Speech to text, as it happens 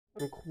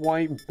I'm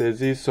quite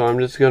busy, so I'm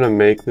just gonna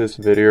make this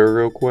video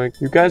real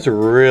quick. You guys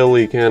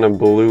really kind of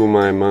blew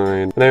my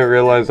mind. I didn't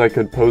realize I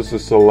could post a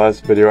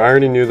Celeste video. I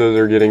already knew those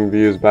are getting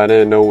views, but I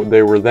didn't know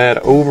they were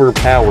that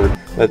overpowered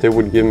that they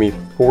would give me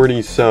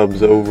 40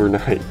 subs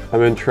overnight. I've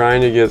been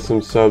trying to get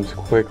some subs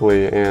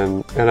quickly,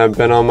 and I've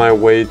been on my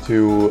way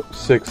to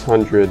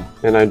 600,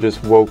 and I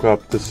just woke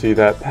up to see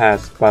that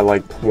passed by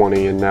like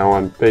 20, and now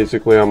I'm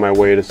basically on my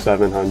way to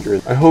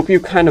 700. I hope you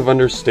kind of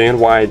understand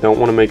why I don't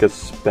want to make a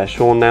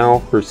special now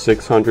for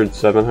 600,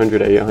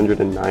 700, 800,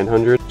 and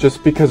 900.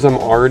 Just because I'm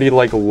already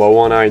like low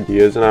on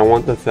ideas, and I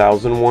want the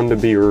 1000 one to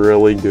be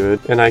really good,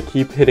 and I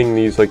keep hitting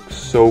these like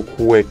so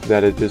quick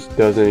that it just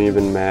doesn't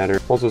even matter.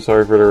 Also,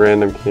 sorry for the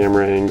random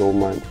camera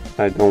angle.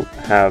 I don't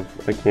have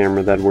a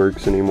camera that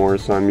works anymore,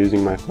 so I'm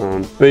using my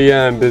phone. But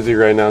yeah, I'm busy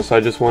right now, so I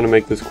just want to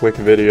make this quick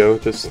video.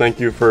 Just thank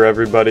you for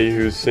everybody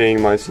who's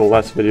seeing my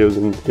Celeste videos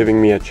and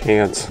giving me a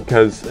chance.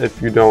 Because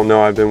if you don't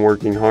know, I've been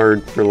working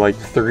hard for like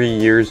 3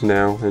 years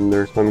now, and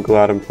I'm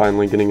glad I'm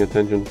finally getting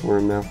attention for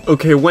him now.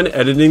 Okay, when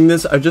editing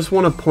this, I just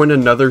want to point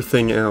another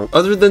thing out.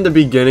 Other than the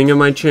beginning of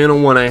my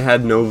channel when I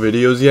had no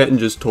videos yet and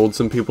just told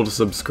some people to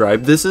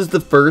subscribe, this is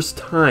the first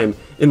time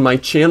in my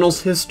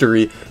channel's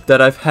history that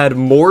I've had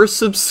more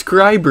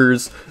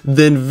subscribers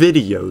than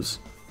videos.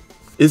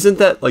 Isn't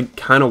that like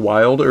kind of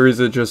wild, or is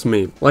it just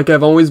me? Like,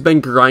 I've always been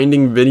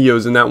grinding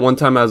videos, and that one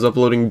time I was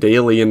uploading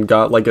daily and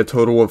got like a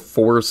total of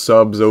 4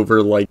 subs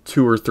over like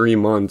 2 or 3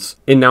 months.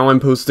 And now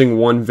I'm posting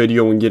one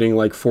video and getting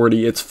like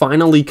 40. It's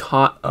finally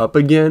caught up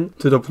again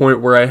to the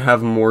point where I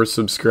have more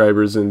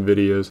subscribers than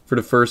videos for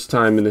the first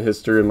time in the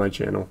history of my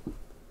channel.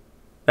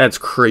 That's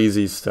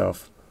crazy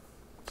stuff.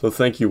 So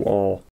thank you all.